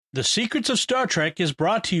The Secrets of Star Trek is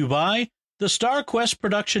brought to you by the StarQuest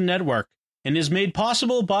Production Network and is made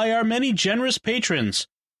possible by our many generous patrons.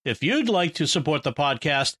 If you'd like to support the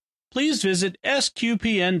podcast, please visit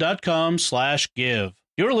sqpn.com/give.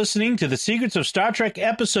 You're listening to The Secrets of Star Trek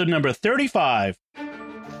episode number 35.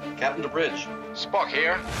 Captain to bridge. Spock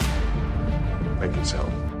here. Make it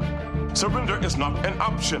so. Surrender is not an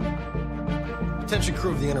option. Attention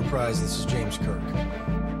crew of the Enterprise, this is James Kirk.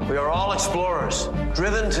 We are all explorers,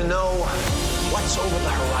 driven to know what's over the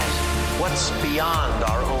horizon, what's beyond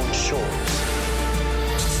our own shores.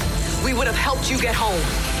 We would have helped you get home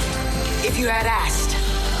if you had asked.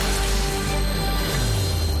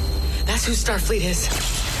 That's who Starfleet is.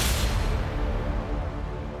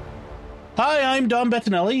 Hi, I'm Dom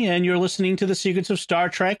Bettinelli, and you're listening to The Secrets of Star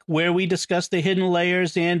Trek, where we discuss the hidden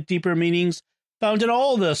layers and deeper meanings found in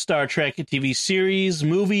all the Star Trek TV series,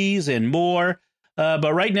 movies, and more.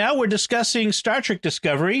 But right now, we're discussing Star Trek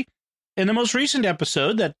Discovery. In the most recent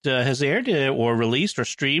episode that has aired or released or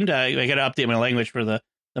streamed, I got to update my language for the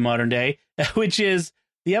modern day, which is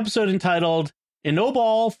the episode entitled "A No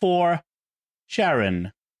Ball for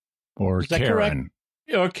Sharon." Or Karen.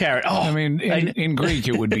 Or Karen. Oh, I mean, in Greek,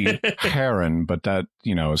 it would be Karen, but that,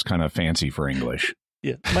 is kind of fancy for English.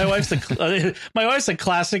 Yeah, my wife's a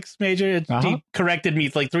classics major. She corrected me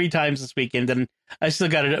like 3 times this weekend, and I still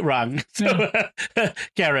got it wrong. So,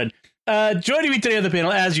 Karen, joining me today on the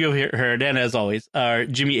panel, as you have heard, and as always, are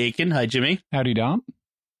Jimmy Aiken. Hi, Jimmy. Howdy, Dom.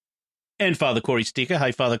 And Father Corey Stika.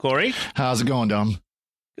 Hi, Father Corey. How's it going, Dom?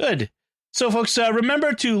 Good. So, folks,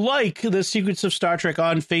 remember to like The Secrets of Star Trek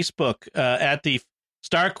on Facebook at the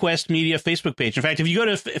StarQuest Media Facebook page. In fact, if you go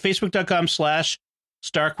to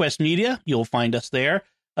facebook.com/StarQuest Media, you'll find us there.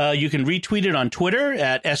 You can retweet it on Twitter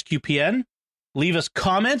at SQPN. Leave us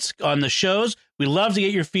comments on the shows. We love to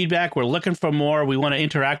get your feedback. We're looking for more. We want to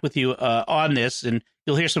interact with you on this, and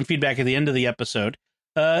you'll hear some feedback at the end of the episode.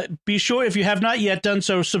 Be sure, if you have not yet done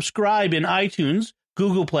so, subscribe in iTunes,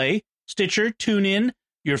 Google Play, Stitcher, TuneIn,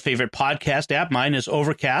 your favorite podcast app. Mine is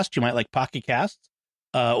Overcast. You might like Pocket Casts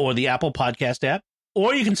or the Apple Podcast app.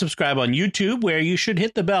 Or you can subscribe on YouTube, where you should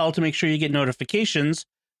hit the bell to make sure you get notifications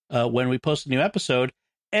when we post a new episode.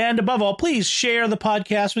 And above all, please share the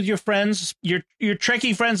podcast with your friends, your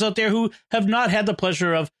Trekkie friends out there who have not had the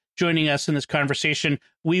pleasure of joining us in this conversation.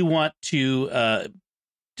 We want to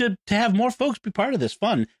have more folks be part of this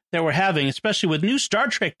fun that we're having, especially with new Star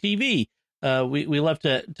Trek TV. We love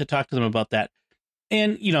to talk to them about that.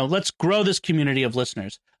 And, let's grow this community of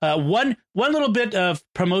listeners. One little bit of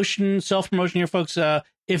promotion, self-promotion here, folks.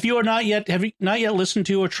 If you have not yet listened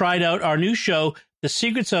to or tried out our new show, The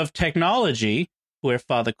Secrets of Technology, where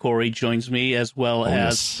Father Corey joins me as well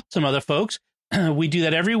as some other folks. We do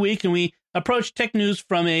that every week, and we approach tech news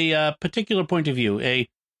from a particular point of view, a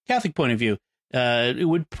Catholic point of view. It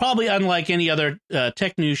would probably unlike any other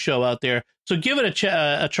tech news show out there. So give it a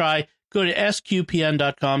try. Go to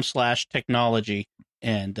sqpn.com/technology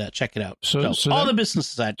and check it out. So all the business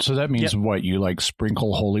side. So that means what? You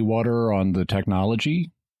sprinkle holy water on the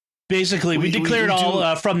technology? Basically, we declare it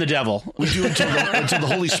all from the devil. We do until the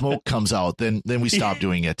holy smoke comes out. Then we stop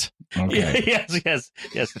doing it. Okay. Yes.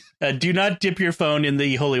 Do not dip your phone in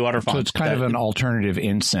the holy water font. So it's kind of an alternative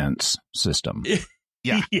incense system.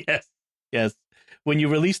 Yeah. Yes. When you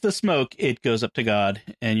release the smoke, it goes up to God,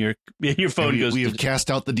 and your phone goes. We have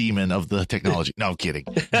cast out the demon of the technology. No, I'm kidding.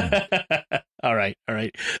 All right.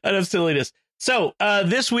 Enough silliness. So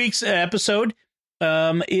this week's episode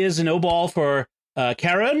is an O-ball for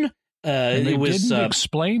Karen. They didn't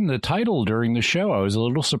explain the title during the show. I was a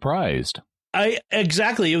little surprised.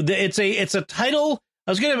 Exactly. It's a title.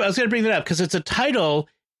 I was gonna bring that up because it's a title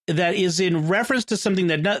that is in reference to something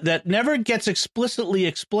that never gets explicitly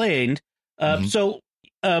explained. So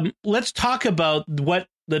let's talk about what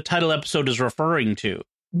the title episode is referring to.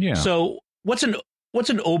 Yeah. So what's an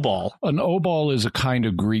O-ball? An O-ball is a kind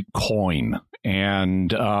of Greek coin,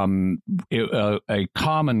 and a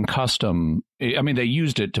common custom. I mean, they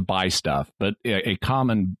used it to buy stuff, but a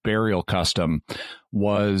common burial custom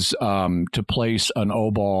was to place an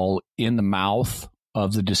O-ball in the mouth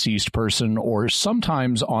of the deceased person, or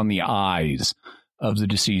sometimes on the eyes of the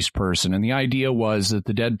deceased person. And the idea was that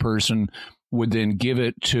the dead person would then give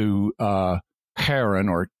it to Charon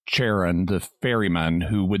or Charon, the ferryman,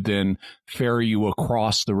 who would then ferry you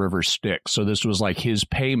across the river Styx. So this was like his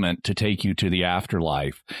payment to take you to the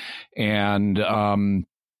afterlife. And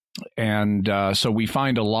so we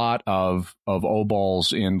find a lot of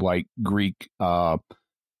O-balls in like Greek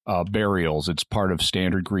burials. It's part of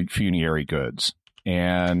standard Greek funerary goods.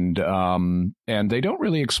 And they don't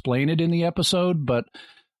really explain it in the episode, but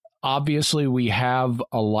obviously we have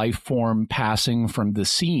a life form passing from the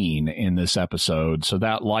scene in this episode. So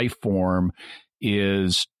that life form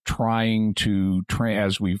is trying to,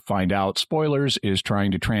 as we find out, spoilers, is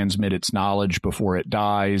trying to transmit its knowledge before it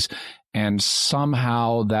dies. And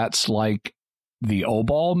somehow that's like the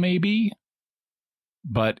Obol, maybe,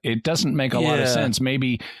 but it doesn't make a lot of sense.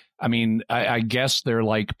 Maybe, I mean, I guess they're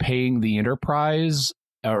like paying the Enterprise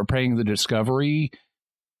or paying the Discovery.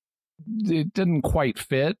 It didn't quite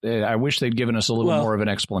fit. I wish they'd given us a little more of an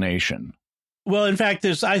explanation. Well, in fact,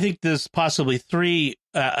 I think there's possibly three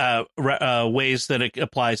ways that it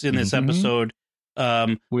applies in this episode.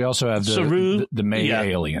 We also have Saru, the May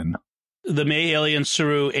alien. The May alien,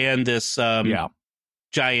 Saru, and this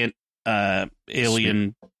giant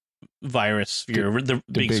alien virus sphere, the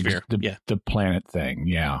big sphere. The planet thing,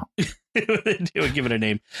 yeah. Would give it a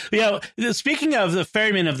name. Yeah. Speaking of the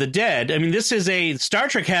Ferryman of the Dead, I mean, Star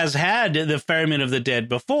Trek has had the Ferryman of the Dead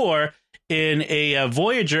before. In a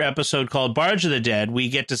Voyager episode called Barge of the Dead, we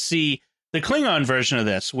get to see the Klingon version of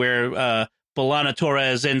this, where B'Elanna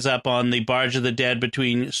Torres ends up on the Barge of the Dead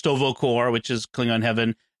between Sto-vo-kor, which is Klingon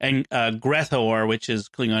heaven, and Grethor, which is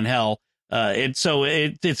Klingon hell. And so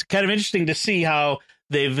it's kind of interesting to see how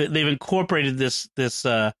they've incorporated this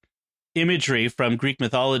imagery from Greek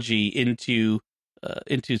mythology into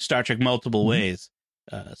Star Trek multiple ways.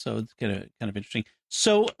 So it's kind of interesting.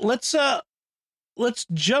 So let's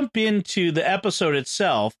jump into the episode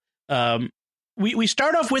itself. We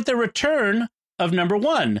start off with the return of number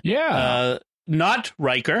one. Yeah. Not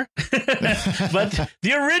Riker, but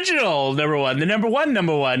the original number one, the number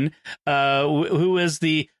one, who is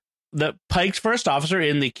the Pike's first officer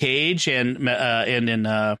in the Cage and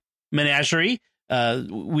in Menagerie.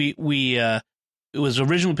 It was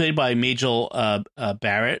originally played by Majel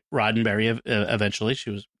Barrett Roddenberry. Eventually,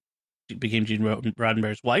 she became Gene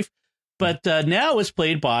Roddenberry's wife. But now it's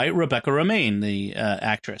played by Rebecca Romijn, the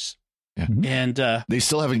actress. Yeah. And they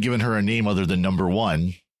still haven't given her a name other than number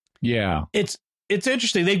one. Yeah. It's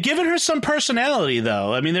interesting. They've given her some personality,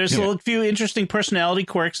 though. I mean, there's a few interesting personality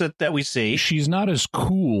quirks that we see. She's not as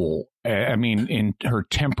cool, I mean, in her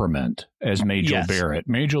temperament as Majel Barrett.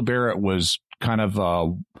 Majel Barrett was kind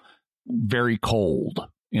of very cold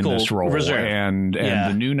in this role. Reserved. And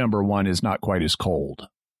the new number one is not quite as cold.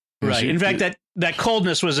 Right. In fact, that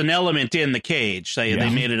coldness was an element in the Cage. They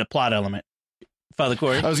made it a plot element. Father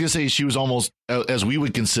Corey? I was going to say she was almost, as we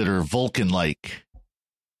would consider, Vulcan-like.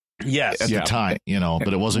 Yes. At the time,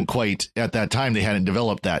 but it wasn't quite at that time. They hadn't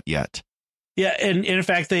developed that yet. Yeah. And in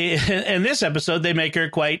fact, in this episode, they make her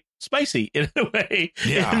quite spicy in a way.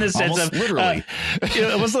 Yeah, in the sense of literally.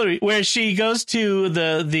 Almost literally, where she goes to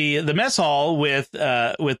the mess hall with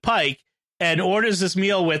Pike and orders this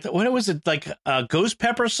meal with, what was it, like ghost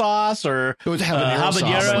pepper sauce or it was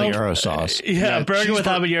habanero sauce. Yeah, burger with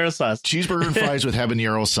habanero sauce. Cheeseburger and fries with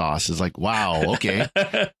habanero sauce is like, wow, okay.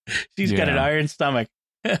 She's got an iron stomach.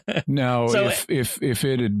 No, so,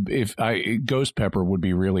 if ghost pepper would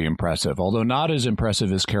be really impressive, although not as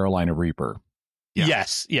impressive as Carolina Reaper. Yeah.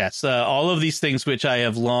 Yes. All of these things which I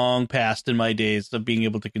have long passed in my days of being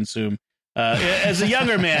able to consume. As a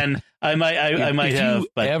younger man, I might have.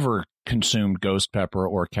 But ever consumed ghost pepper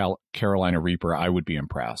or Carolina Reaper, I would be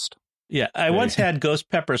impressed. Yeah, I once had ghost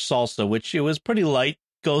pepper salsa, which it was pretty light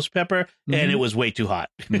ghost pepper, and it was way too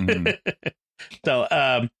hot. So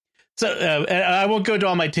I won't go into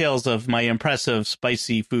all my tales of my impressive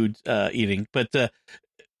spicy food eating, but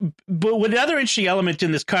what another interesting element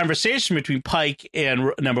in this conversation between Pike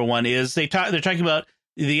and number one is they're talking about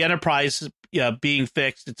the Enterprise being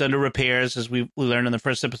fixed. It's under repairs, as we learned in the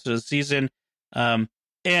first episode of the season.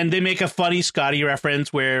 And they make a funny Scotty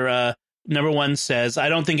reference where number one says, I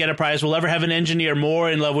don't think Enterprise will ever have an engineer more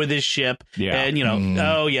in love with his ship. Yeah. And,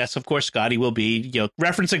 oh, yes, of course, Scotty will be,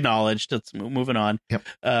 reference acknowledged. Let's moving on. Yep.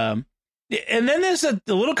 And then there's a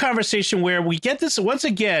little conversation where we get this once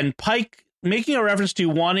again, Pike making a reference to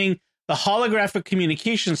wanting the holographic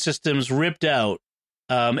communication systems ripped out.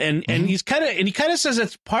 And he kind of says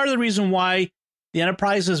it's part of the reason why the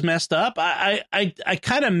Enterprise is messed up. I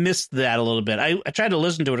kind of missed that a little bit. I tried to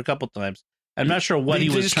listen to it a couple times. I'm not sure what he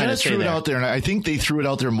was trying to say there. They just kind of threw it out there, and I think they threw it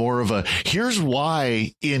out there more of a, here's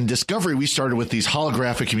why in Discovery we started with these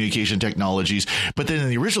holographic communication technologies, but then in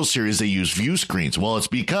the original series they used view screens. Well, it's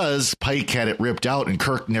because Pike had it ripped out and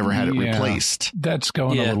Kirk never had it replaced. That's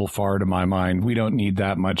going a little far to my mind. We don't need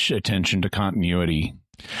that much attention to continuity.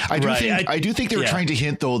 I do think they were trying to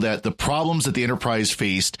hint, though, that the problems that the Enterprise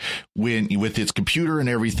faced with its computer and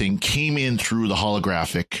everything came in through the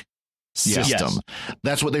holographic system.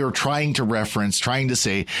 That's what they were trying to reference, trying to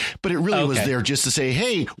say, but it really was there just to say,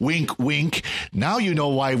 hey, wink, wink. Now you know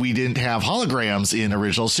why we didn't have holograms in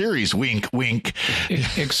original series. Wink, wink.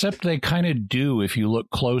 Except they kind of do if you look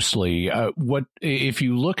closely. What if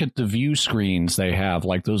you look at the view screens they have,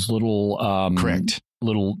 like those little correct.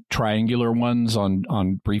 Little triangular ones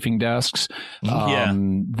on briefing desks.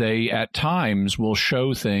 They at times will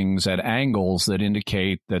show things at angles that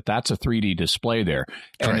indicate that that's a 3D display there.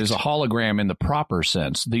 And as a hologram in the proper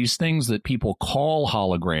sense, these things that people call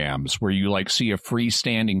holograms, where you like see a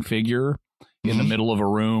freestanding figure in the middle of a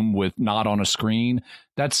room with not on a screen,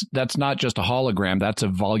 that's not just a hologram, that's a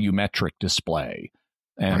volumetric display.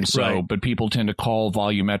 And but people tend to call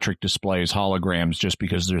volumetric displays holograms just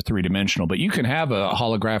because they're three-dimensional. But you can have a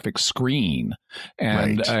holographic screen,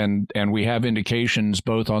 and we have indications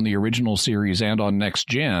both on the original series and on Next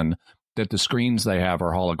Gen that the screens they have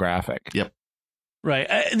are holographic. Yep. Right.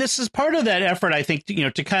 This is part of that effort, I think,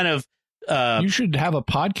 to kind of. You should have a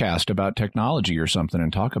podcast about technology or something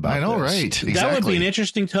and talk about. I know, this. right? Exactly. That would be an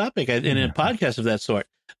interesting topic in a podcast of that sort.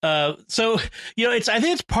 So I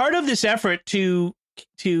think it's part of this effort to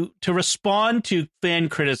respond to fan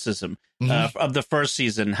criticism of the first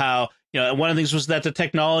season. How one of the things was that the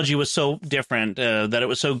technology was so different, that it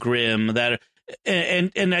was so grim,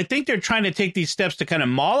 and I think they're trying to take these steps to kind of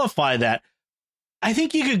mollify that. I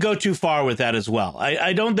think you could go too far with that as well.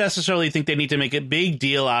 I don't necessarily think they need to make a big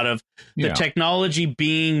deal out of the technology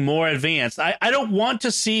being more advanced. I don't want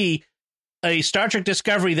to see a Star Trek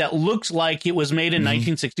Discovery that looks like it was made in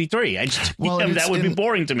 1963. That would be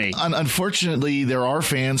boring to me. Unfortunately, there are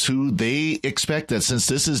fans who they expect that since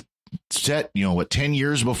this is set, 10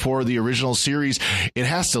 years before the original series, it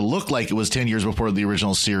has to look like it was 10 years before the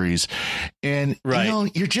original series. And,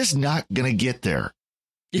 you're just not going to get there.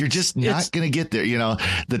 You're just not going to get there.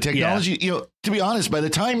 The technology, to be honest, by the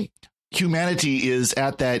time humanity is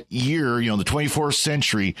at that year, the 24th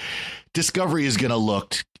century, Discovery is going to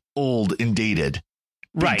look old and dated.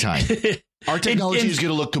 Big time. Our technology is going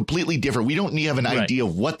to look completely different. We don't have an idea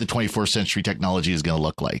of what the 24th century technology is going to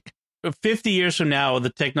look like. 50 years from now, the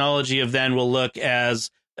technology of then will look as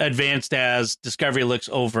advanced as Discovery looks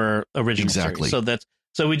over original series.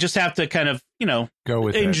 So we just have to kind of, go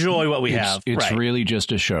with enjoy what we have. It's really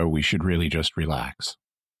just a show. We should really just relax.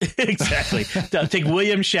 Exactly. Take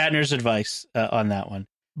William Shatner's advice on that one.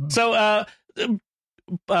 So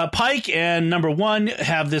Pike and Number One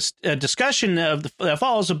have this discussion that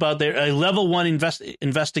follows about their level 1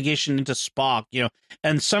 investigation into Spock,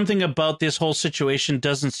 and something about this whole situation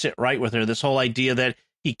doesn't sit right with her. This whole idea that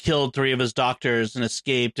he killed 3 of his doctors and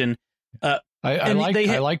escaped, and I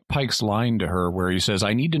like Pike's line to her where he says,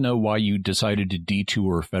 "I need to know why you decided to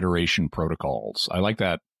detour Federation protocols." I like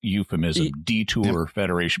that euphemism, detour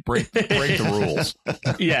Federation, break the rules.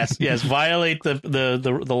 Yes, violate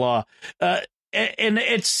the law. And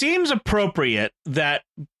it seems appropriate that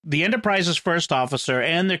the Enterprise's first officer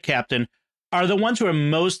and their captain are the ones who are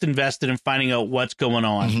most invested in finding out what's going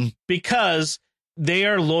on, because they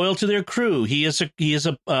are loyal to their crew. He is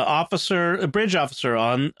a officer, a bridge officer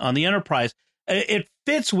on the Enterprise. It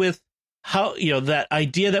fits with how that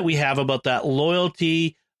idea that we have about that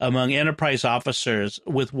loyalty among Enterprise officers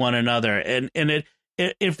with one another, and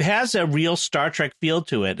it has a real Star Trek feel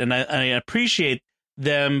to it, and I appreciate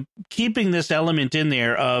them keeping this element in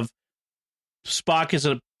there of Spock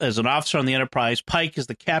as an officer on the Enterprise, Pike is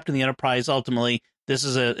the captain of the Enterprise. Ultimately, this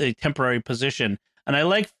is a temporary position, and I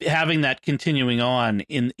like having that continuing on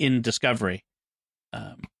in Discovery.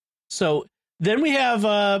 So then we have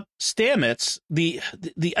Stamets, the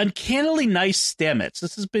uncannily nice Stamets.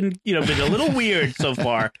 This has been been a little weird so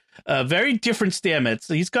far. Very different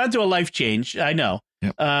Stamets. He's gone through a life change, I know.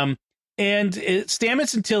 Yep. And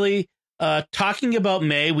Stamets and Tilly talking about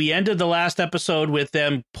May. We ended the last episode with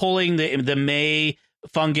them pulling the May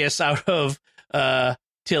fungus out of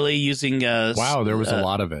Tilly using. Wow, there was a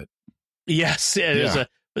lot of it. Yes, it was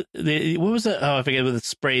what was it? Oh, I forget. With the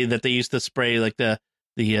spray that they used to spray, like the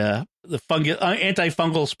fungus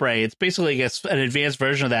antifungal spray. It's basically, I guess, an advanced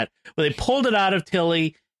version of that, where they pulled it out of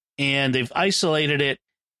Tilly and they've isolated it,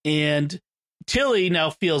 and Tilly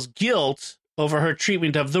now feels guilt over her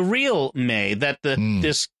treatment of the real May, that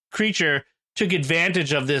this creature took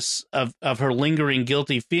advantage of this of her lingering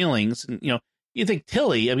guilty feelings. And you think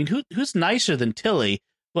Tilly, I mean, who's nicer than Tilly?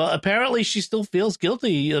 Well, apparently she still feels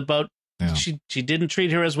guilty about she didn't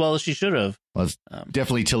treat her as well as she should have. Well, it's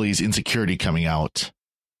definitely Tilly's insecurity coming out.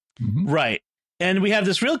 Right. And we have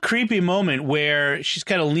this real creepy moment where she's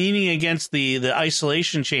kind of leaning against the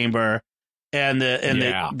isolation chamber, and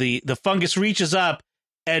the fungus reaches up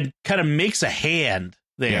and kind of makes a hand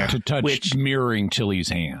there to touch mirroring Tilly's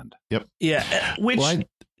hand. Yep. Yeah, which well,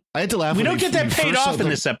 I had to laugh. We when don't get that paid off in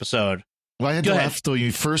this episode. Well, I had to laugh though.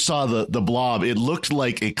 You first saw the blob. It looked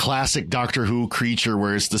like a classic Doctor Who creature,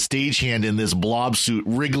 where it's the stagehand in this blob suit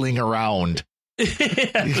wriggling around.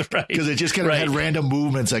 Yeah, right. Because it just kind of had random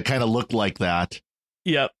movements that kind of looked like that.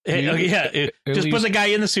 Yep. Just put the guy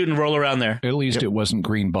in the suit and roll around there. At least it wasn't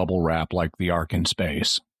green bubble wrap like the Ark in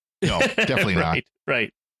space. No, definitely not.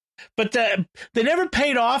 Right. But they never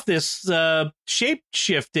paid off this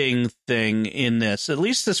shape-shifting thing in this, at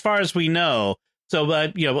least as far as we know. So,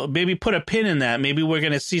 maybe put a pin in that. Maybe we're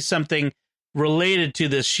going to see something related to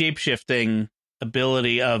this shape-shifting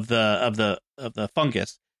ability of the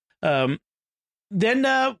fungus.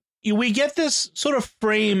 Then we get this sort of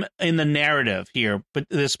frame in the narrative here, but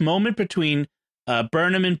this moment between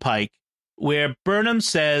Burnham and Pike, where Burnham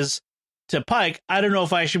says to Pike, "I don't know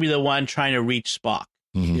if I should be the one trying to reach Spock.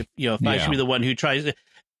 If I should be the one who tries."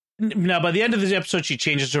 Now, by the end of this episode, she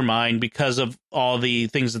changes her mind because of all the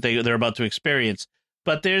things that they're about to experience.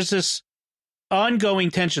 But there's this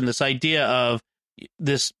ongoing tension, this idea of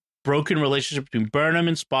this broken relationship between Burnham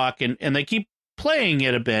and Spock, and they keep playing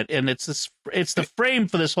it a bit, and it's the frame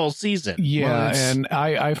for this whole season. Yeah, and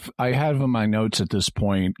I have in my notes at this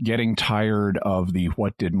point getting tired of the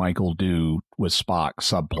 "what did Michael do with Spock"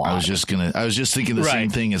 subplot. I was just thinking the same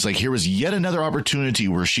thing. It's like, here was yet another opportunity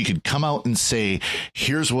where she could come out and say,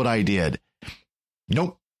 "Here's what I did."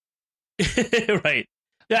 Nope. Right.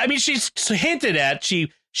 I mean, she's hinted at she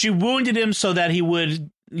wounded him so that he would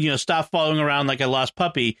stop following around like a lost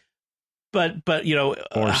puppy, but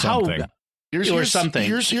or something.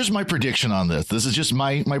 Here's my prediction on this. This is just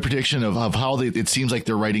my prediction of how it seems like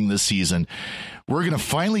they're writing this season. We're going to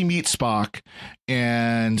finally meet Spock,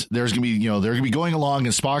 and there's going to be, they're going to be going along,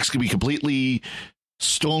 and Spock's going to be completely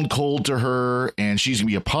stone cold to her, and she's going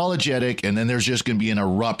to be apologetic, and then there's just going to be an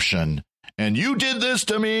eruption. And you did this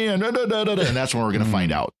to me, and and that's when we're going to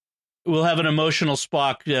find out. We'll have an emotional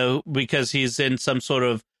Spock because he's in some sort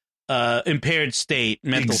of impaired state,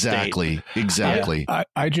 mental state. Exactly.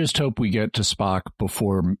 I just hope we get to Spock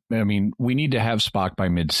before. I mean, we need to have Spock by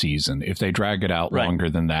mid-season. If they drag it out longer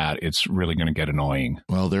than that, it's really going to get annoying.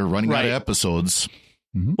 Well, they're running out of episodes.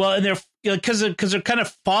 Mm-hmm. Well, and they're because they're kind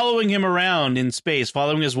of following him around in space,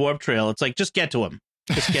 following his warp trail. It's like, just get to him.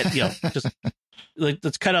 Just get,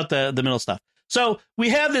 let's cut out the middle stuff. So we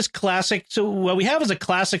have this classic. So what we have is a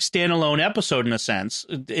classic standalone episode in a sense,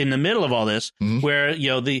 in the middle of all this, where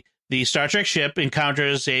the Star Trek ship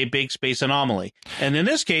encounters a big space anomaly. And in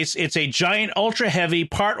this case, it's a giant, ultra heavy,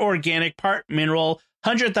 part organic, part mineral,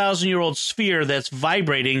 100,000-year-old sphere that's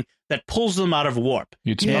vibrating that pulls them out of warp.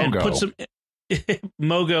 It's and Mogo. Puts them,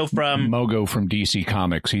 Mogo from DC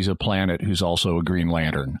Comics. He's a planet who's also a Green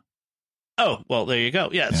Lantern. Oh, well, there you go.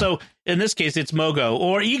 Yeah. So in this case, it's Mogo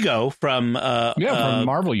or Ego from from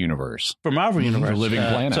Marvel Universe. From Marvel Universe. The living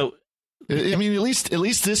planet. So I mean, at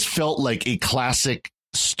least this felt like a classic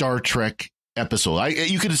Star Trek episode.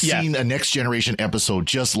 You could have seen a Next Generation episode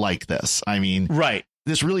just like this. I mean, right.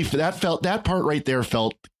 This really that part right there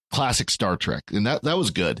felt classic Star Trek, and that was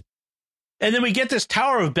good. And then we get this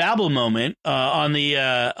Tower of Babel moment on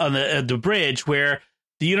the bridge where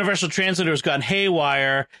the Universal Translator has gone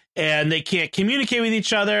haywire and they can't communicate with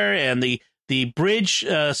each other, and the bridge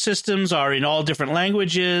systems are in all different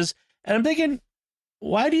languages. And I'm thinking,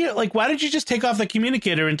 why did you just take off the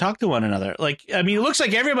communicator and talk to one another? Like, I mean, it looks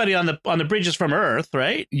like everybody on the bridge is from Earth,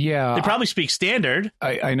 right? Yeah. They probably speak Standard.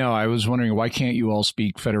 I know. I was wondering, why can't you all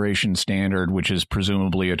speak Federation Standard, which is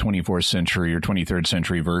presumably a 24th century or 23rd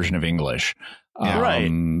century version of English? Yeah.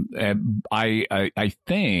 Right. I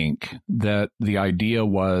think that the idea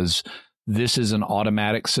was this is an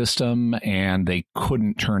automatic system and they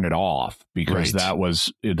couldn't turn it off because that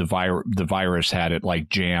was the virus had it like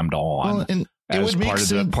jammed on. Well, and as part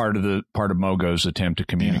of Mogo's attempt to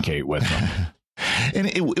communicate with them. And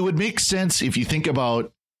it would make sense if you think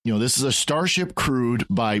about, this is a starship crewed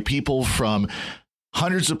by people from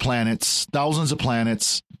hundreds of planets, thousands of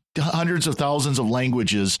planets, hundreds of thousands of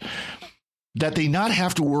languages, that they not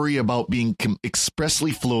have to worry about being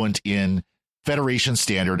expressly fluent in Federation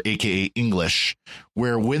Standard, aka English,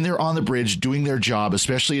 where when they're on the bridge doing their job,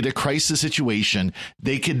 especially at a crisis situation,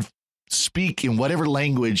 they could speak in whatever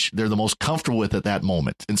language they're the most comfortable with at that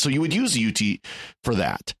moment. And so you would use the UT for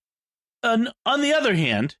that. On the other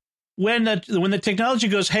hand, when the technology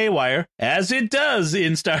goes haywire, as it does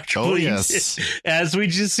in Star Trek, as we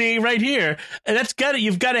just see right here, and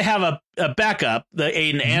you've got to have a backup,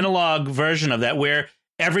 an analog version of that, where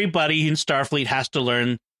everybody in Starfleet has to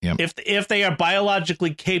learn Yep. If they are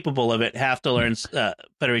biologically capable of it, have to learn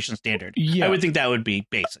Federation standard. Yeah. I would think that would be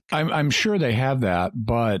basic. I'm sure they have that,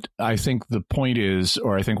 but I think the point is,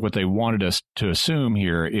 or I think what they wanted us to assume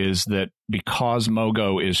here is that because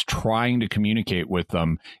Mogo is trying to communicate with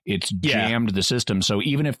them, it's jammed the system. So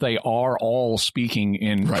even if they are all speaking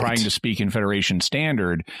in trying to speak in Federation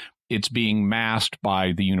standard, it's being masked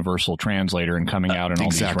by the universal translator and coming out in all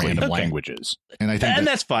these random languages. And I think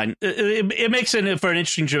that's fine. It makes it for an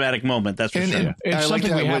interesting dramatic moment. That's for sure. It's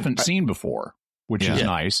something we haven't seen before, which is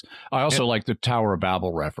nice. I also like the Tower of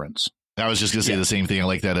Babel reference. I was just going to say the same thing. I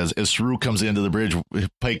like that as Saru comes into the bridge,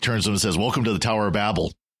 Pike turns to him and says, "Welcome to the Tower of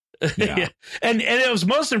Babel." Yeah. And it was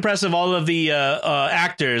most impressive, all of the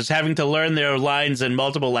actors having to learn their lines in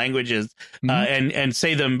multiple languages and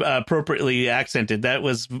say them appropriately accented. That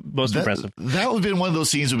was most impressive. That would have been one of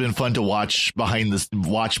those scenes that would have been fun to watch behind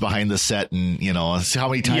the set, and how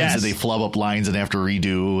many times did they flub up lines and have to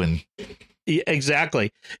redo. And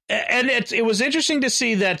exactly. And it was interesting to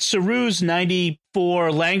see that Saru's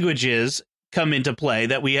 94 languages come into play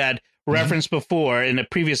that we had referenced before in a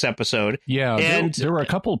previous episode. Yeah, and there were a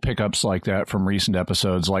couple of pickups like that from recent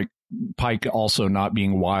episodes, like Pike also not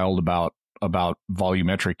being wild about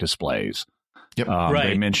volumetric displays. Yep.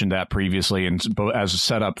 They mentioned that previously, and as a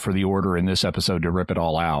setup for the Order in this episode to rip it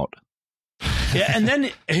all out. And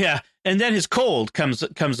then his cold comes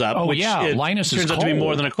up. Oh, which Linus turns is out cold. to be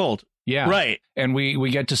more than a cold. Yeah, right. And we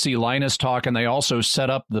get to see Linus talk, and they also set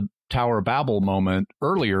up the Tower of Babel moment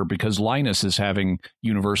earlier because Linus is having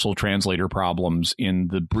universal translator problems in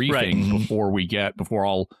the briefing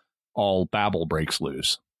before all Babel breaks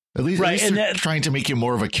loose. At least they're trying to make him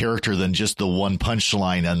more of a character than just the one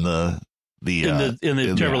punchline on the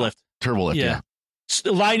turbo lift. Turbo lift, yeah.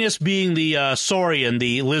 Linus being the Saurian,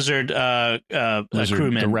 the lizard, crewman,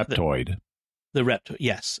 the Reptoid. The Reptoid,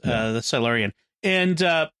 yes, the Silurian. And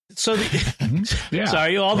so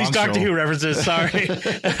sorry, all these Doctor Who references. Sorry.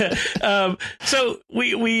 So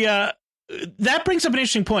we that brings up an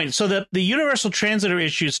interesting point. So the universal translator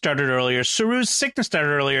issues started earlier. Saru's sickness started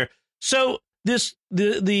earlier. So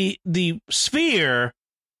the sphere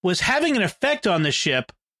was having an effect on the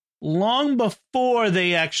ship long before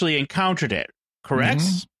they actually encountered it. Correct?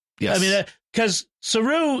 Yes. I mean, because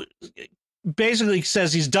Saru basically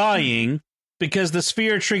says he's dying because the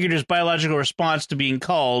sphere triggered his biological response to being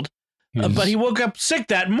called. But he woke up sick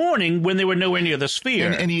that morning when they were nowhere near the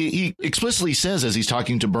sphere. And he explicitly says, as he's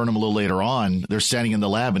talking to Burnham a little later on, they're standing in the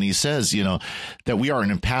lab, and he says, that we are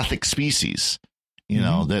an empathic species,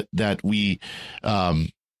 that we,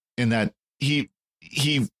 and that he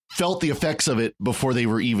felt the effects of it before they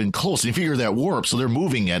were even close. And you figure that warp, so they're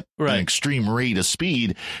moving at an extreme rate of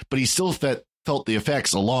speed, but he still felt the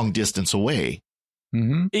effects a long distance away.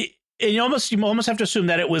 And you almost have to assume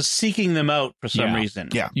that it was seeking them out for some reason.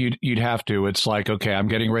 Yeah, you'd have to. It's like, okay, I'm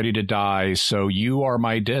getting ready to die, so you are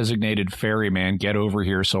my designated ferryman. Get over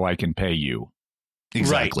here so I can pay you.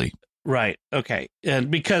 Exactly. Right. Okay. And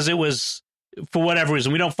because it was, for whatever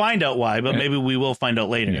reason, we don't find out why, but maybe we will find out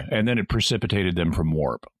later. Yeah. And then it precipitated them from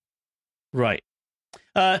warp. Right.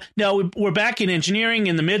 Now we're back in engineering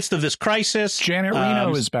in the midst of this crisis. Janet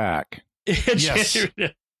Reno is back. Yes.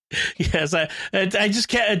 Yes, I just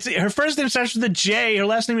can't. Her first name starts with a J. Her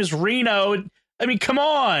last name is Reno. I mean, come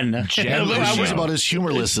on. She's about as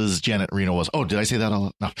humorless as Janet Reno was. Oh, did I say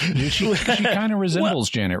that? She kind of resembles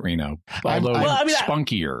Janet Reno, although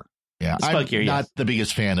spunkier. Yeah, spunkier, I'm not the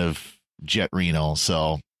biggest fan of Jet Reno,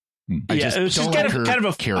 so she's kind of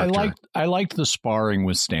a character. I liked the sparring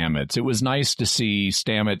with Stamets. It was nice to see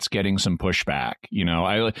Stamets getting some pushback.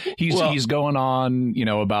 He's going on,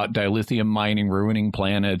 about dilithium mining, ruining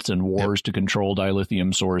planets, and wars to control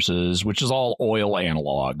dilithium sources, which is all oil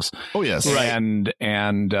analogs. Oh yes, right.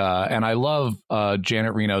 And I love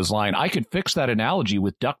Janet Reno's line. I could fix that analogy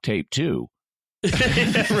with duct tape too.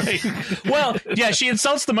 Right. Well, yeah, she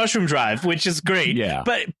insults the mushroom drive, which is great. Yeah,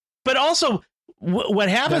 but also. What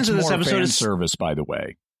happens in this episode is service, by the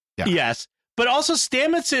way. Yeah. Yes, but also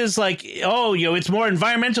Stamets is like, it's more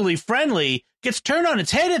environmentally friendly. Gets turned on its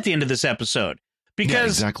head at the end of this episode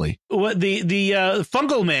because exactly what the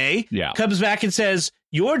Fungal May comes back and says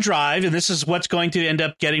your drive, and this is what's going to end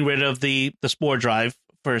up getting rid of the spore drive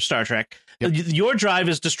for Star Trek. Yep. Your drive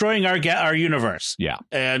is destroying our universe. Yeah,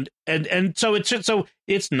 and so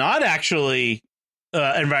it's not actually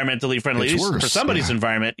environmentally friendly, at least for somebody's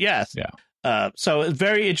environment. Yes. Yeah. So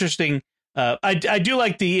very interesting. I do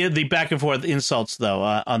like the back and forth insults though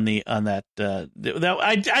on that.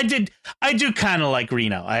 I do kind of like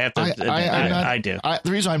Reno. I have to. I do.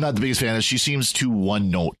 The reason I'm not the biggest fan is she seems too one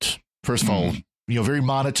note. First of all, very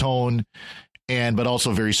monotone, but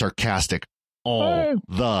also very sarcastic all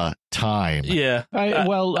the time. Yeah.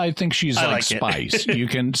 I think she's I like like spice.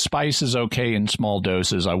 Spice is okay in small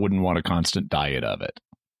doses. I wouldn't want a constant diet of it.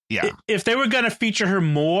 Yeah. If they were going to feature her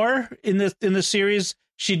more in the series,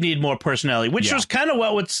 she'd need more personality, which was kind of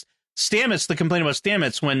what's Stamets, the complaint about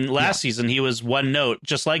Stamets when last season he was one note,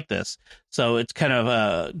 just like this. So it's kind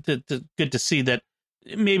of good to see that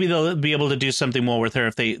maybe they'll be able to do something more with her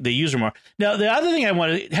if they use her more. Now, the other thing I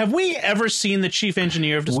wanted, have we ever seen the chief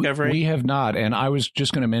engineer of Discovery? We have not. And I was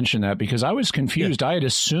just going to mention that because I was confused. Yeah. I had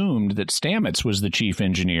assumed that Stamets was the chief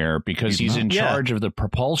engineer because he's in charge of the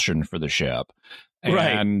propulsion for the ship.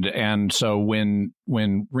 And so when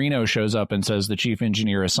Reno shows up and says the chief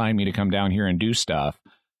engineer assigned me to come down here and do stuff,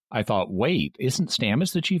 I thought, wait, isn't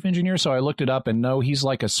Stamets the chief engineer? So I looked it up and no, he's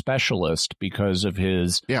like a specialist because of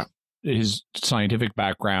his scientific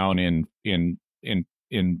background in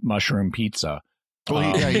mushroom pizza.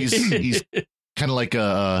 Well, he's kind of like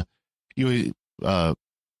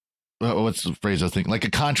what's the phrase I think? Like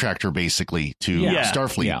a contractor, basically, to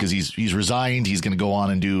Starfleet, because he's resigned. He's going to go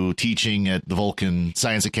on and do teaching at the Vulcan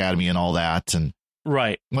Science Academy and all that. And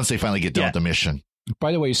once they finally get done with the mission.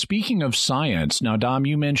 By the way, speaking of science, now Dom,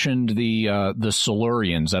 you mentioned the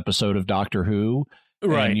Silurians episode of Doctor Who.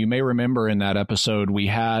 Right. And you may remember in that episode, we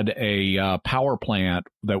had a power plant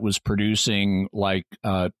that was producing like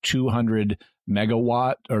 200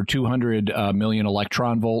 megawatt or 200 million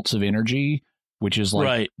electron volts of energy, which is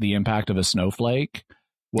like the impact of a snowflake.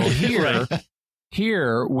 Well,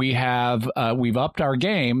 here we have we've upped our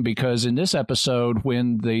game because in this episode,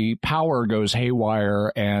 when the power goes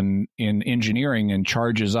haywire and in engineering and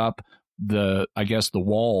charges up the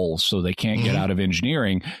walls so they can't get out of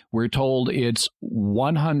engineering, we're told it's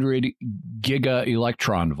 100 giga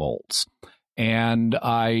electron volts. And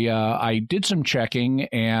I did some checking,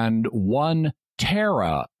 and 1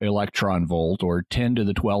 tera electron volt, or 10 to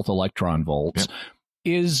the 12th electron volts,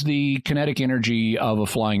 is the kinetic energy of a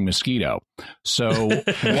flying mosquito. So 100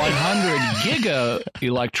 giga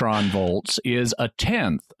electron volts is a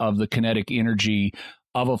tenth of the kinetic energy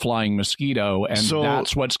of a flying mosquito, and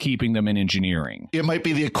that's what's keeping them in engineering. It might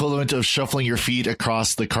be the equivalent of shuffling your feet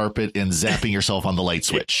across the carpet and zapping yourself on the light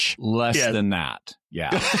switch. Less than that.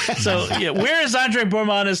 Yeah. So where is Andre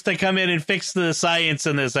Bormanis to come in and fix the science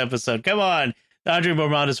in this episode? Come on. Andre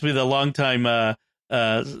Bormanis will be the longtime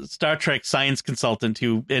Star Trek science consultant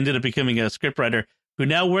who ended up becoming a scriptwriter, who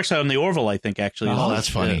now works out on the Orville, I think, actually. Oh, that's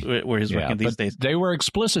funny. Where he's working these days. They were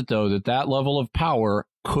explicit, though, that level of power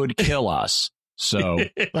could kill us. So,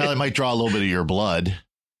 well, it might draw a little bit of your blood.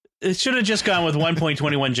 It should have just gone with 1.21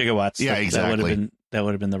 gigawatts. Yeah, exactly. That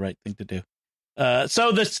would have been the right thing to do.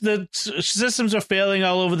 So the systems are failing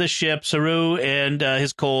all over the ship. Saru and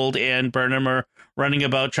his cold and Burnham are running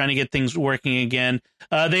about trying to get things working again.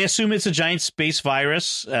 They assume it's a giant space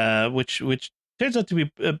virus, which turns out to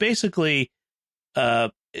be basically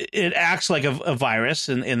it acts like a virus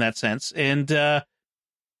in that sense. And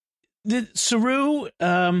Saru,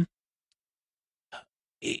 I'm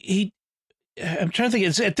trying to think.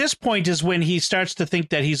 It's at this point is when he starts to think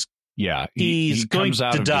that he's he going comes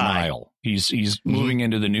out to of die. Denial. He's moving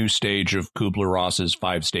into the new stage of Kubler-Ross's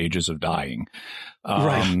 5 stages of dying.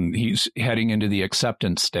 He's heading into the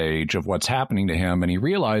acceptance stage of what's happening to him, and he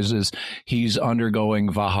realizes he's undergoing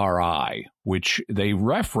Vaharai, which they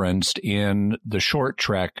referenced in the short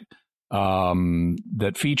trek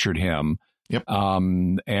that featured him. Yep.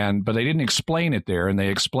 But they didn't explain it there, and they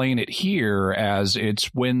explain it here as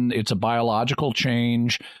it's when it's a biological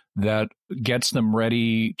change that gets them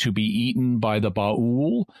ready to be eaten by the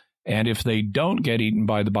Ba'ul. And if they don't get eaten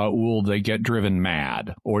by the Ba'ul, they get driven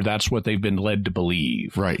mad, or that's what they've been led to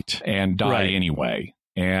believe. Right. And die anyway.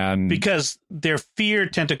 And because their fear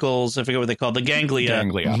tentacles, I forget what they call the ganglia,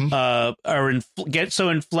 get so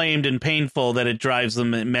inflamed and painful that it drives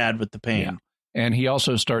them mad with the pain. Yeah. And he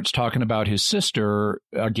also starts talking about his sister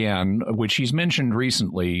again, which he's mentioned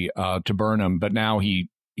recently to Burnham, but now he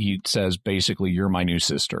says basically, "You're my new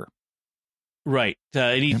sister." Right.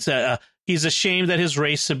 And he's ashamed that his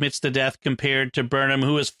race submits to death compared to Burnham,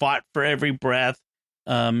 who has fought for every breath.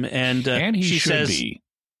 And he she should says, be.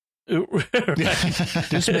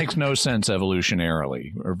 This makes no sense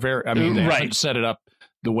evolutionarily, or they haven't set it up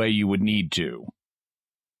the way you would need to.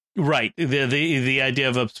 Right. The idea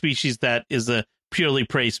of a species that is a purely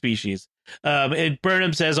prey species. And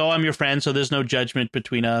Burnham says, "Oh, I'm your friend, so there's no judgment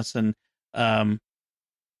between us." And there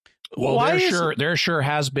sure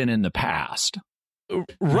has been in the past.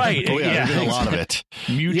 Right. Oh, yeah, there's been a lot of it.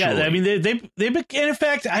 Mutually. Yeah, I mean, they in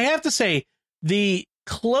fact, I have to say, the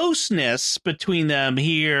closeness between them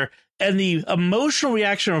here and the emotional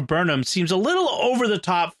reaction of Burnham seems a little over the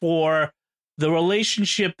top for the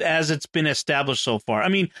relationship as it's been established so far. I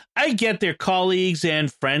mean, I get they're colleagues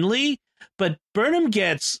and friendly, but Burnham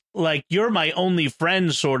gets like, you're my only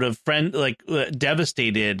friend sort of friend, like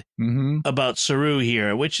devastated about Saru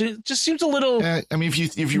here, which it just seems a little. I mean, if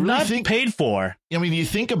you really not think paid for. I mean, you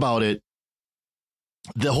think about it.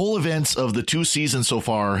 The whole events of the 2 seasons so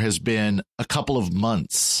far has been a couple of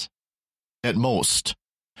months at most.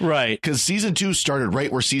 Right. Because season 2 started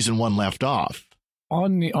right where season 1 left off.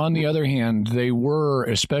 On the other hand, they were,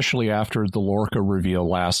 especially after the Lorca reveal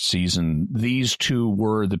last season, these two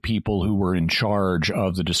were the people who were in charge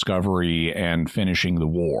of the Discovery and finishing the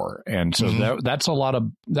war. And so that's a lot of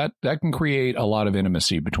that can create a lot of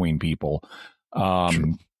intimacy between people.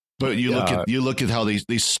 But you look at how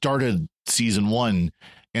they started season 1,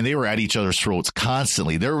 and they were at each other's throats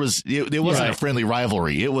constantly. It wasn't a friendly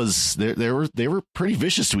rivalry. It was they were pretty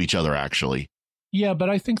vicious to each other, actually. Yeah, but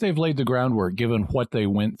I think they've laid the groundwork, given what they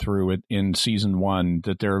went through in season 1,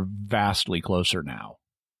 that they're vastly closer now.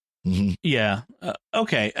 Mm-hmm. Yeah.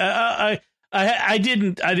 Okay. I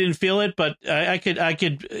didn't feel it, but I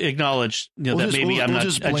could acknowledge that maybe we'll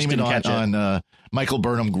just blame it on Michael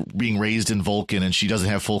Burnham being raised in Vulcan, and she doesn't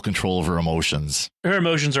have full control of her emotions. Her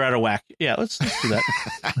emotions are out of whack. Yeah, let's do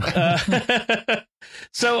that.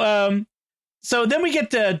 So then we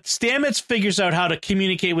get to Stamets figures out how to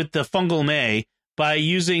communicate with the fungal May by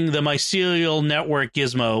using the mycelial network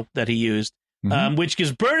gizmo that he used, which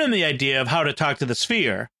gives Burnham the idea of how to talk to the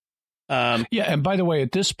sphere. Yeah, and by the way,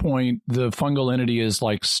 at this point, the fungal entity is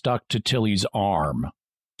like stuck to Tilly's arm.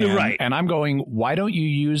 Right. And I'm going, why don't you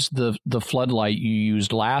use the floodlight you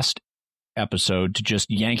used last episode to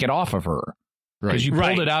just yank it off of her? Because you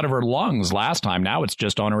pulled it out of her lungs last time. Now it's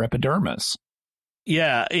just on her epidermis.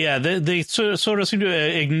 Yeah. They sort of seem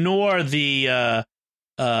to ignore the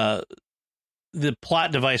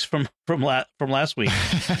plot device from last week.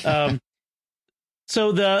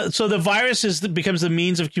 So the virus becomes the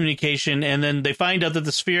means of communication, and then they find out that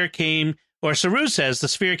the sphere came, or Saru says the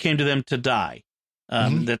sphere came to them to die.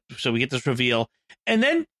 So we get this reveal, and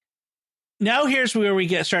then now here's where we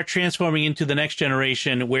start transforming into the next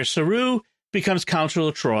generation, where Saru becomes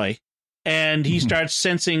Counselor Troi, and he starts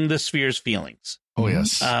sensing the sphere's feelings. Oh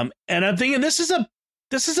yes. And I'm thinking this is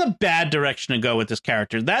a bad direction to go with this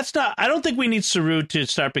character. I don't think we need Saru to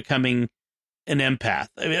start becoming an empath.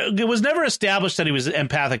 I mean, it was never established that he was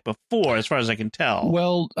empathic before, as far as I can tell.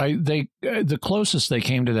 Well, the closest they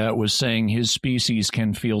came to that was saying his species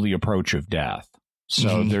can feel the approach of death.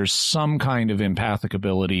 So there's some kind of empathic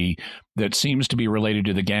ability that seems to be related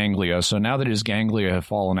to the ganglia. So now that his ganglia have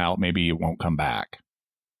fallen out, maybe it won't come back.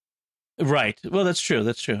 Right. Well, that's true.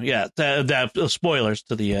 Yeah. That spoilers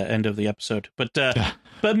to the end of the episode.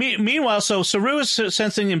 But meanwhile, so Saru is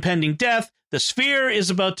sensing impending death. The sphere is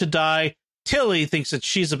about to die. Tilly thinks that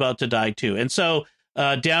she's about to die too. And so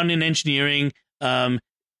down in engineering,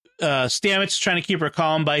 Stamets is trying to keep her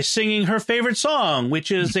calm by singing her favorite song,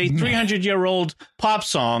 which is a 300-year-old pop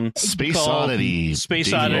song. Space Oddity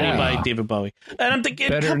by David Bowie. And I'm thinking,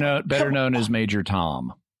 better known as Major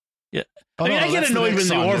Tom. Yeah. I get annoyed when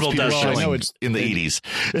the Orville does this. I know it's in the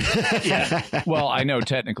 80s. Yeah. Well, I know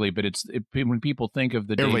technically, but when people think of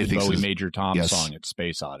the David Bowie Major Tom song, it's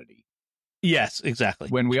Space Oddity. Yes, exactly.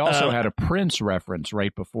 When we also had a Prince reference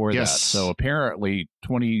right before that. So apparently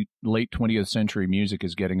late 20th century music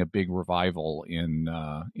is getting a big revival in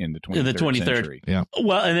the 23rd century. Yeah.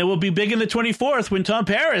 Well, and it will be big in the 24th when Tom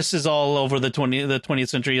Paris is all over the 20th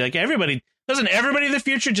century. Like doesn't everybody in the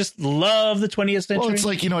future just love the 20th century? Well, it's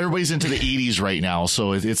like, everybody's into the 80s right now,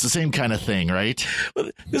 so it's the same kind of thing, right?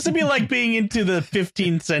 This would be like being into the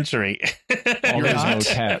 15th century. All those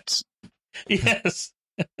motets. Yes.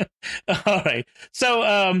 All right.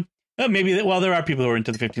 So maybe, there are people who are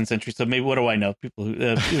into the 15th century, so maybe, what do I know? People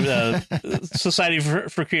who Society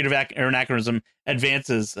for Creative Anachronism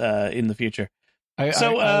advances in the future.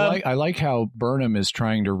 I like how Burnham is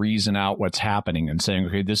trying to reason out what's happening and saying,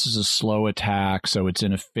 okay, this is a slow attack, so it's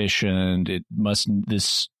inefficient.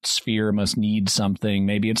 This sphere must need something.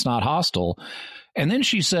 Maybe it's not hostile. And then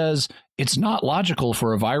she says, it's not logical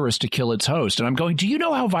for a virus to kill its host. And I'm going, do you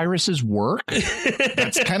know how viruses work?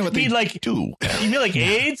 That's kind of what they do. You mean like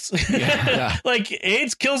AIDS? Yeah. Like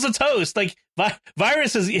AIDS kills its host. Like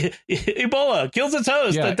viruses, Ebola kills its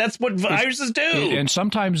host. Yeah. That's what viruses do. And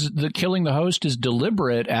sometimes the killing the host is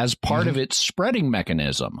deliberate as part of its spreading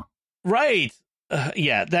mechanism. Right.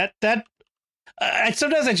 Sometimes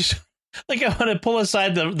I just I want to pull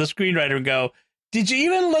aside the screenwriter and go, did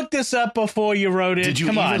you even look this up before you wrote it? Did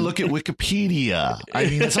you look at Wikipedia? I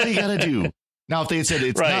mean, that's all you got to do. Now, if they had said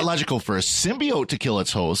it's not logical for a symbiote to kill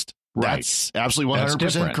its host, that's absolutely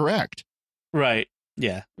 100% correct. Right.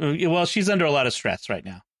 Yeah. Well, she's under a lot of stress right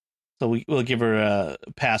now, so we'll give her a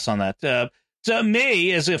pass on that. So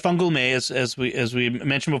May, as a fungal May, as we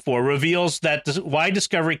mentioned before, reveals that why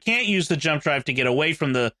Discovery can't use the jump drive to get away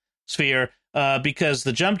from the sphere, because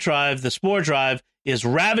the jump drive, the spore drive, is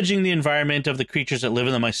ravaging the environment of the creatures that live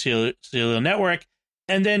in the mycelial network,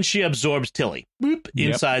 and then she absorbs Tilly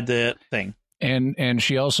inside the thing. And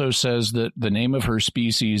she also says that the name of her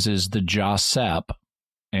species is the Jasep,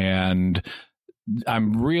 and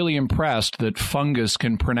I'm really impressed that fungus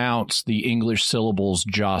can pronounce the English syllables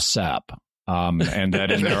Jasep, and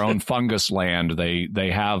that in their own fungus land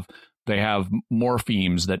they have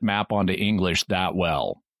morphemes that map onto English that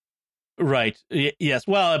well. Right. Yes.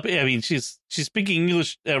 Well, I mean, she's speaking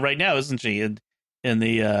English right now, isn't she? In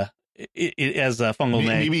the as a fungal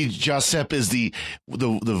name. Maybe Jasep is the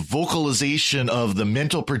vocalization of the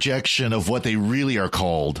mental projection of what they really are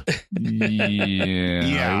called.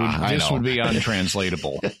 Yeah. This would be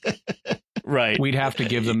untranslatable. Right. We'd have to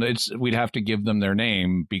give them their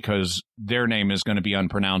name, because their name is going to be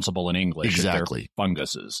unpronounceable in English. Exactly. If they're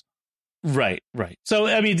funguses. Right. So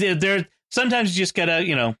I mean, they're sometimes you just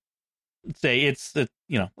gotta say it's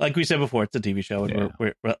like we said before, it's a TV show, and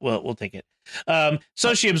we'll take it.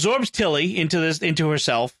 So she absorbs Tilly into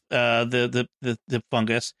herself, the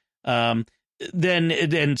fungus. Then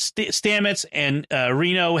Stamets and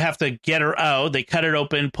Reno have to get her out. They cut it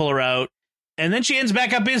open, pull her out, and then she ends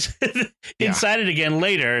back up inside it again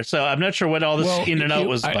later. So I'm not sure what all this in and out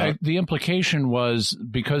was about. The implication was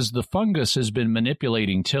because the fungus has been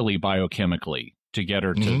manipulating Tilly biochemically to get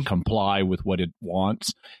her to comply with what it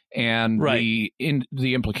wants. And the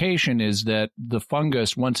implication is that the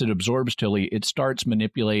fungus, once it absorbs Tilly, it starts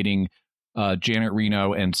manipulating Janet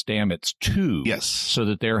Reno and Stamets too. Yes. So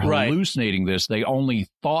that they're hallucinating this. They only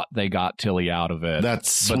thought they got Tilly out of it, but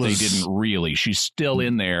they didn't really. She's still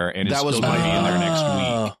in there, and it's still might be in there next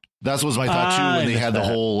week. That was my thought too, when they had the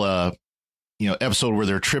whole episode where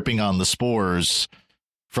they're tripping on the spores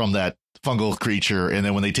from that fungal creature, and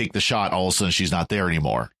then when they take the shot, all of a sudden she's not there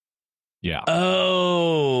anymore. Yeah.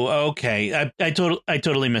 Oh, okay. I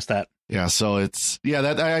totally missed that. Yeah. So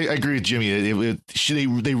that I agree with Jimmy.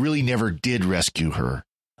 They really never did rescue her.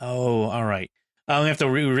 Oh, all right. I'll have to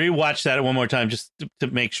rewatch that one more time just to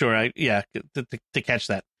make sure. To catch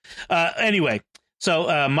that. Anyway,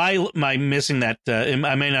 so my missing that.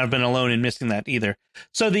 I may not have been alone in missing that either.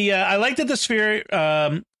 So I like that the sphere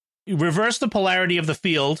reversed the polarity of the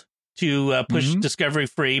field to push Discovery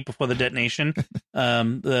free before the detonation.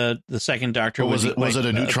 The second Doctor was it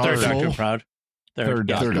a neutron flow? Third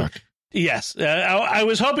Doctor. Yes, I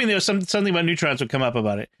was hoping there was something about neutrons would come up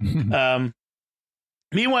about it.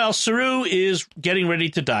 Meanwhile, Saru is getting ready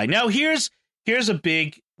to die. Now, here's a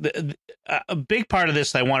big part of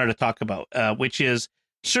this I wanted to talk about, which is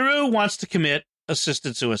Saru wants to commit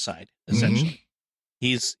assisted suicide. Essentially,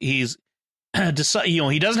 he's he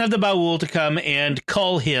doesn't have the Ba'ul to come and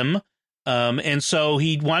cull him, and so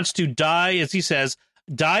he wants to die, as he says,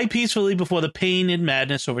 die peacefully before the pain and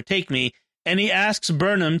madness overtake me. And he asks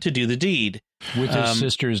Burnham to do the deed with his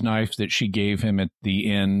sister's knife that she gave him at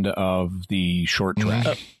the end of the short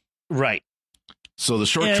track. Right. So the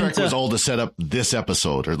short track was all to set up this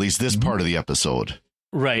episode, or at least this part of the episode.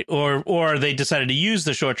 Right. Or they decided to use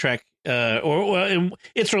the short track, or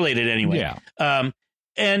it's related anyway. Yeah.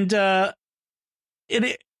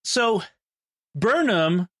 So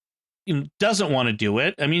Burnham doesn't want to do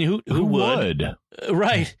it. I mean, who would?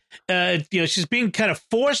 Right. She's being kind of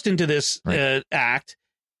forced into this act,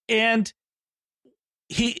 and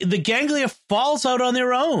the ganglia falls out on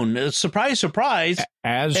their own. Surprise, surprise.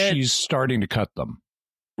 As she's starting to cut them.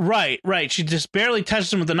 Right. She just barely touches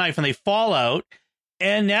them with the knife, and they fall out.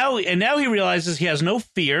 And now he realizes he has no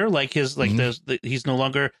fear, he's no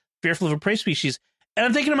longer fearful of a prey species. And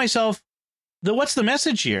I'm thinking to myself, what's the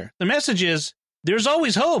message here? The message is there's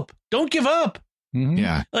always hope. Don't give up.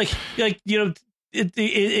 Yeah. A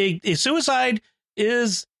suicide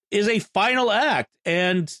is a final act,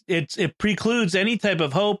 and it precludes any type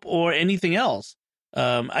of hope or anything else.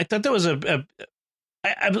 I thought that was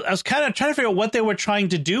I was kind of trying to figure out what they were trying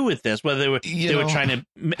to do with this, whether they were trying to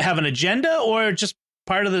have an agenda or just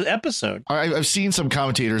part of the episode. I've seen some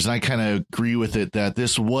commentators, and I kind of agree with it, that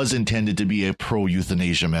this was intended to be a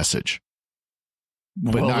pro-euthanasia message.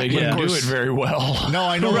 But they didn't do it very well. No,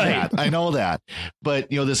 I know that. I know that. But,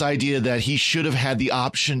 this idea that he should have had the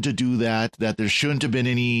option to do that there shouldn't have been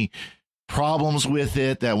any problems with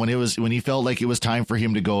it, that when he felt like it was time for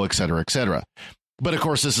him to go, et cetera, et cetera. But, of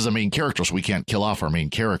course, this is a main character, so we can't kill off our main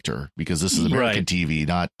character, because this is American TV,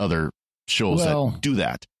 not other shows that do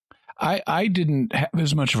that. I didn't have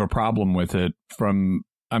as much of a problem with it from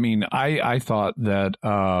I mean, I thought that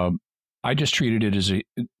I just treated it as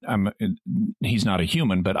he's not a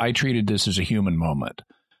human, but I treated this as a human moment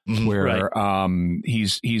where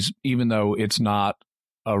he's even though it's not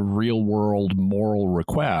a real world moral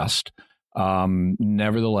request,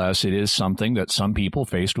 nevertheless, it is something that some people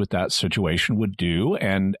faced with that situation would do,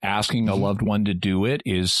 and asking a loved one to do it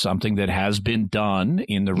is something that has been done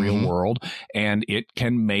in the real world, and it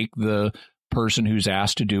can make the person who's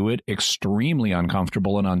asked to do it extremely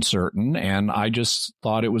uncomfortable and uncertain. And I just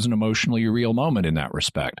thought it was an emotionally real moment in that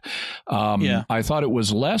respect. I thought it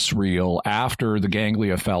was less real after the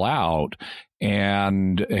ganglia fell out.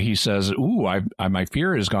 And he says, ooh, my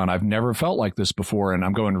fear is gone. I've never felt like this before. And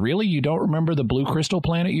I'm going, really? You don't remember the Blue Crystal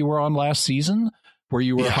planet you were on last season, where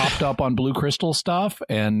you were hopped up on Blue Crystal stuff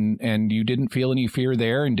and you didn't feel any fear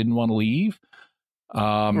there and didn't want to leave?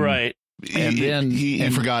 Right. And then he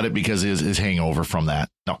forgot it because his hangover from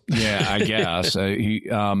that. No. Yeah, I guess.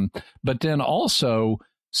 But then also,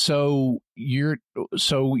 so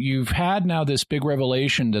you've had now this big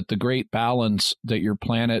revelation that the great balance that your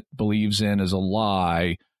planet believes in is a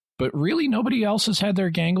lie, but really nobody else has had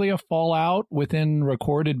their ganglia fall out within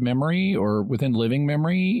recorded memory or within living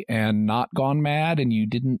memory and not gone mad, and you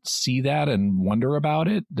didn't see that and wonder about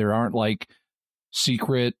it. There aren't like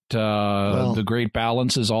secret the great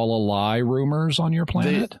balance is all a lie rumors on your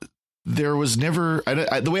planet. There was never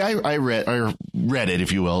the way I read it,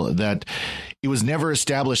 if you will, that it was never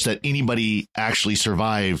established that anybody actually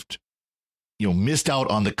survived, missed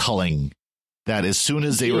out on the culling, that as soon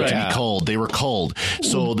as they were to be culled, they were culled.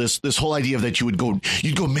 So this whole idea of that you'd go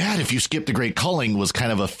mad if you skipped the great culling was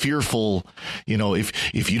kind of a fearful,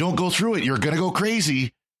 if you don't go through it, you're going to go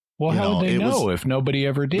crazy. Well, how would they know if nobody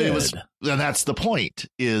ever did? And that's the point.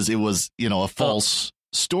 It was a false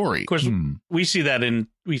story. Of course, we see that in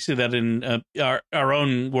our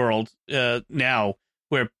own world now,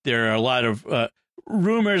 where there are a lot of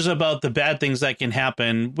rumors about the bad things that can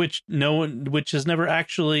happen, which has never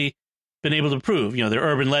actually been able to prove. They're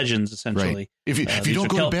urban legends essentially. Right. If you don't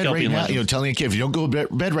go to bed right now, telling a kid if you don't go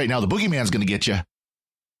to bed right now, the boogeyman's going to get you.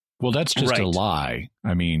 Well, that's just a lie.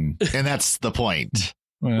 I mean, and that's the point.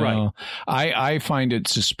 Well, I find it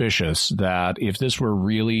suspicious that if this were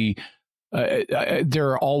really,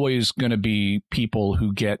 there are always going to be people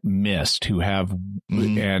who get missed, who have,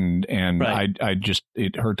 and I just,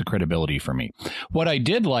 it hurt the credibility for me. What I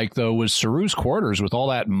did like though was Saru's quarters with all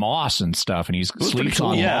that moss and stuff, and he sleeps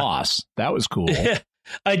on moss. That was cool.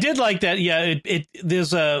 I did like that. Yeah,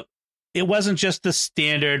 it wasn't just the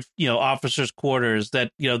standard, officers' quarters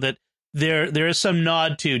that there is some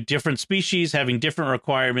nod to different species having different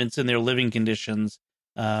requirements in their living conditions,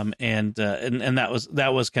 and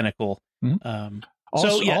that was kind of cool.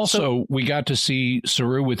 Also, we got to see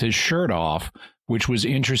Saru with his shirt off, which was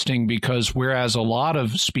interesting because whereas a lot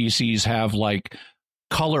of species have like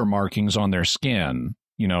color markings on their skin,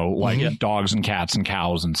 like dogs and cats and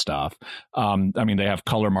cows and stuff. They have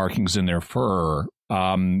color markings in their fur.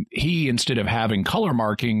 He, instead of having color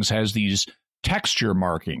markings, has these texture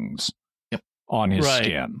markings on his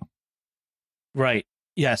skin. Right.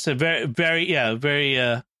 Yes. Yeah, so very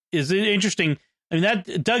is it interesting. I mean,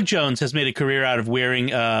 that Doug Jones has made a career out of wearing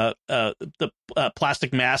the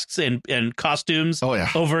plastic masks and costumes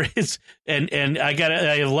over his and I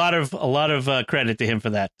have a lot of credit to him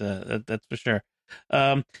for that. That's for sure.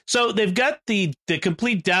 So they've got the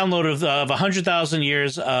complete download of 100,000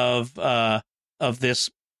 years of this,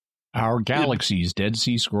 our galaxy's Dead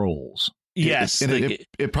Sea Scrolls. Yes,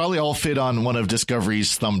 it probably all fit on one of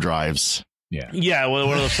Discovery's thumb drives. Yeah. Well,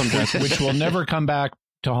 one of those thumb drives, which will never come back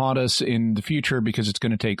to haunt us in the future because it's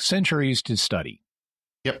going to take centuries to study.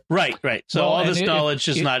 Yep. Right. So all this knowledge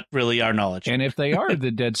is not really our knowledge. And if they are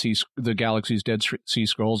the galaxy's Dead Sea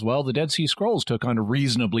Scrolls, well, the Dead Sea Scrolls took on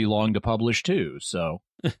reasonably long to publish too. So,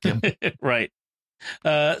 right.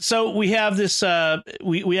 So we have this.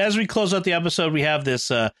 We as we close out the episode, we have this.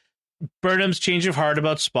 Burnham's change of heart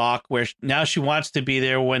about Spock, where now she wants to be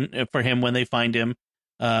there for him when they find him,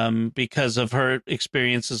 because of her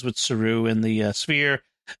experiences with Saru and the sphere.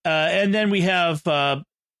 And then we have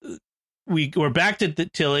we're back to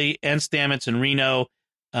Tilly and Stamets and Reno,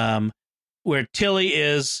 where Tilly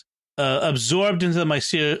is absorbed into the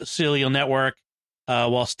mycelial network,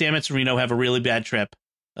 while Stamets and Reno have a really bad trip,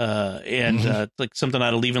 and like something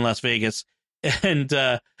out of Leaving Las Vegas, and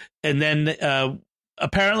then.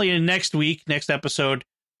 Apparently, in next episode,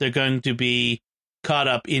 they're going to be caught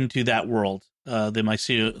up into that world, the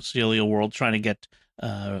mycelial world, trying to get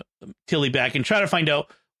Tilly back and try to find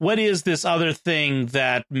out what is this other thing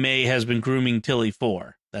that May has been grooming Tilly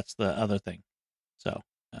for. That's the other thing. So,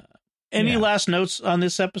 any last notes on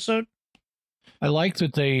this episode? I like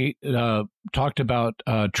that they talked about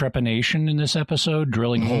trepanation in this episode,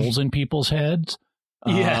 drilling holes in people's heads.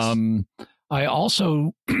 Yes. I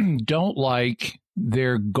also don't like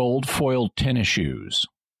their gold foil tennis shoes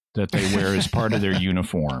that they wear as part of their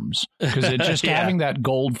uniforms, because it's just having that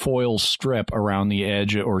gold foil strip around the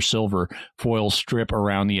edge, or silver foil strip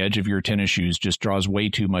around the edge of your tennis shoes, just draws way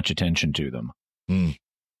too much attention to them.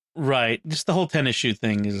 Right. Just the whole tennis shoe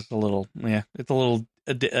thing is a little, it's a little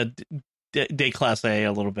déclassé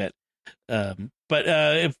a little bit. But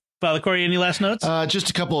if Father Cory, any last notes? Just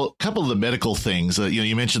a couple of the medical things.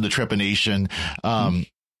 You mentioned the trepanation.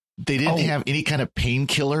 They didn't have any kind of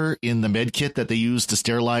painkiller in the med kit that they used to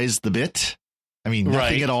sterilize the bit. I mean,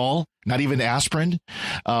 nothing at all, not even aspirin.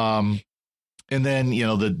 And then,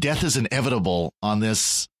 the death is inevitable on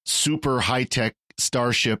this super high-tech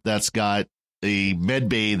starship that's got a med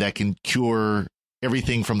bay that can cure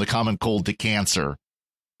everything from the common cold to cancer.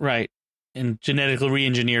 Right. And genetically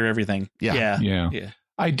re-engineer everything. Yeah.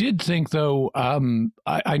 I did think, though,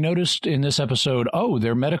 I noticed in this episode,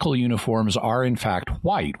 their medical uniforms are, in fact,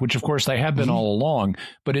 white, which, of course, they have been all along.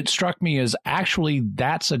 But it struck me as actually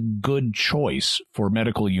that's a good choice for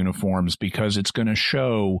medical uniforms, because it's going to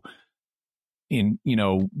show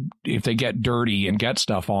if they get dirty and get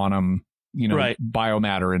stuff on them,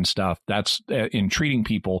 biomatter and stuff, that's in treating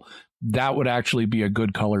people, that would actually be a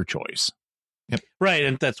good color choice. Yep. Right,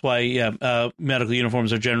 and that's why medical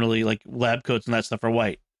uniforms are generally, like lab coats and that stuff, are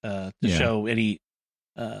white to show any.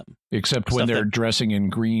 Except when they're dressing in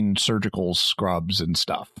green surgical scrubs and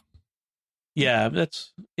stuff. Yeah, I'm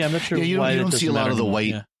not sure. You don't see a lot of the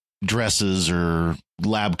white dresses or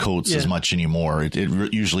lab coats as much anymore. It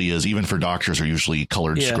usually is, even for doctors, are usually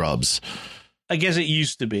colored scrubs. I guess it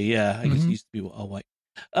used to be. Yeah, I guess it used to be all white.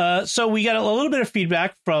 So we got a little bit of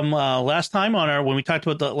feedback from last time when we talked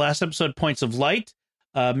about the last episode, Points of Light.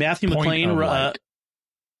 Matthew McLean.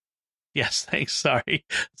 Yes, thanks. Sorry.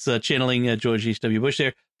 It's channeling George H.W. Bush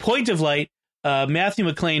there. Point of Light. Matthew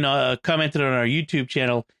McLean commented on our YouTube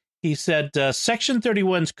channel. He said Section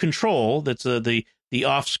 31's Control, that's the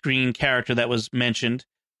off-screen character that was mentioned,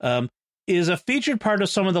 is a featured part of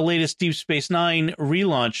some of the latest Deep Space Nine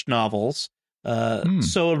relaunch novels.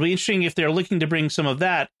 So it'll be interesting if they're looking to bring some of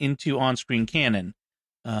that into on-screen canon.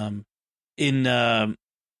 They've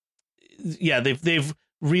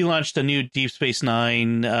relaunched a new Deep Space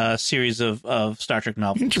Nine series of Star Trek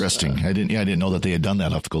novels. Interesting. I didn't know that they had done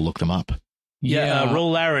that. I'll have to go look them up. Ro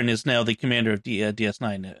Laren is now the commander of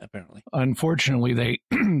DS9, apparently. Unfortunately,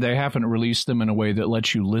 they haven't released them in a way that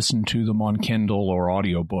lets you listen to them on Kindle or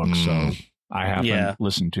audiobook, so I haven't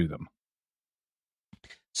listened to them.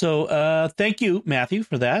 So thank you, Matthew,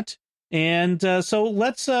 for that. And so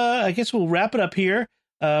let's, I guess we'll wrap it up here.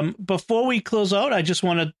 Before we close out, I just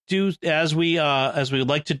want to do, as we would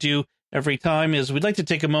like to do every time, is we'd like to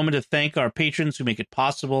take a moment to thank our patrons who make it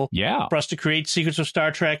possible for us to create Secrets of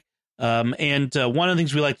Star Trek. And one of the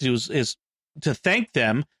things we like to do is to thank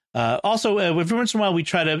them. Also, every once in a while, we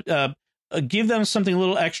try to give them something a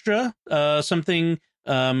little extra, something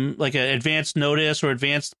like an advanced notice or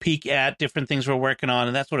advanced peek at different things we're working on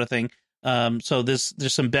and that sort of thing. So there's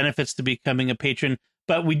some benefits to becoming a patron,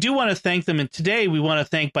 but we do want to thank them. And today we want to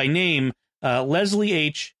thank by name Leslie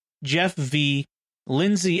H., Jeff V.,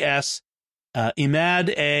 Lindsay S., Imad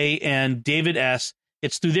A., and David S.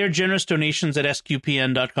 It's through their generous donations at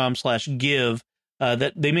sqpn.com/give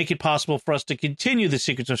that they make it possible for us to continue the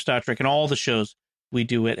Secrets of Star Trek and all the shows we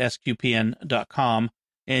do at sqpn.com.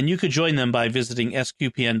 And you could join them by visiting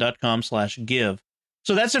sqpn.com/give.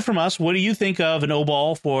 So that's it from us. What do you think of an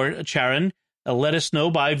O-Ball for Charon? Let us know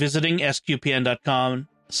by visiting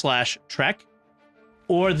sqpn.com/trek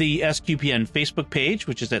or the SQPN Facebook page,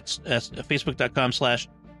 which is at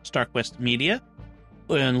facebook.com/StarQuestMedia.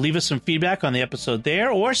 And leave us some feedback on the episode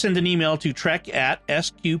there, or send an email to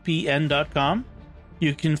trek@sqpn.com.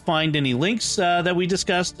 You can find any links that we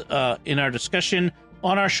discussed in our discussion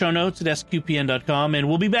on our show notes at sqpn.com. And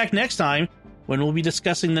we'll be back next time when we'll be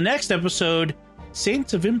discussing the next episode,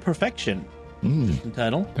 Saints of Imperfection.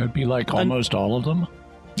 Title. That'd be like almost all of them.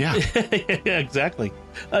 Yeah. Yeah, exactly.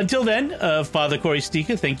 Until then, Father Cory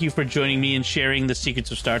Sticha, thank you for joining me and sharing the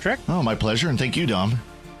Secrets of Star Trek. Oh, my pleasure. And thank you, Dom.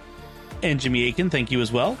 And Jimmy Akin, thank you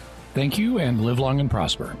as well. Thank you, and live long and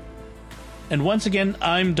prosper. And once again,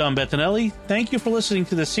 I'm Dom Bettinelli. Thank you for listening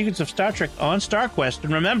to the Secrets of Star Trek on StarQuest.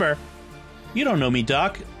 And remember, you don't know me,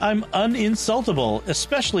 Doc. I'm uninsultable,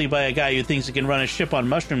 especially by a guy who thinks he can run a ship on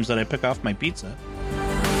mushrooms that I pick off my pizza.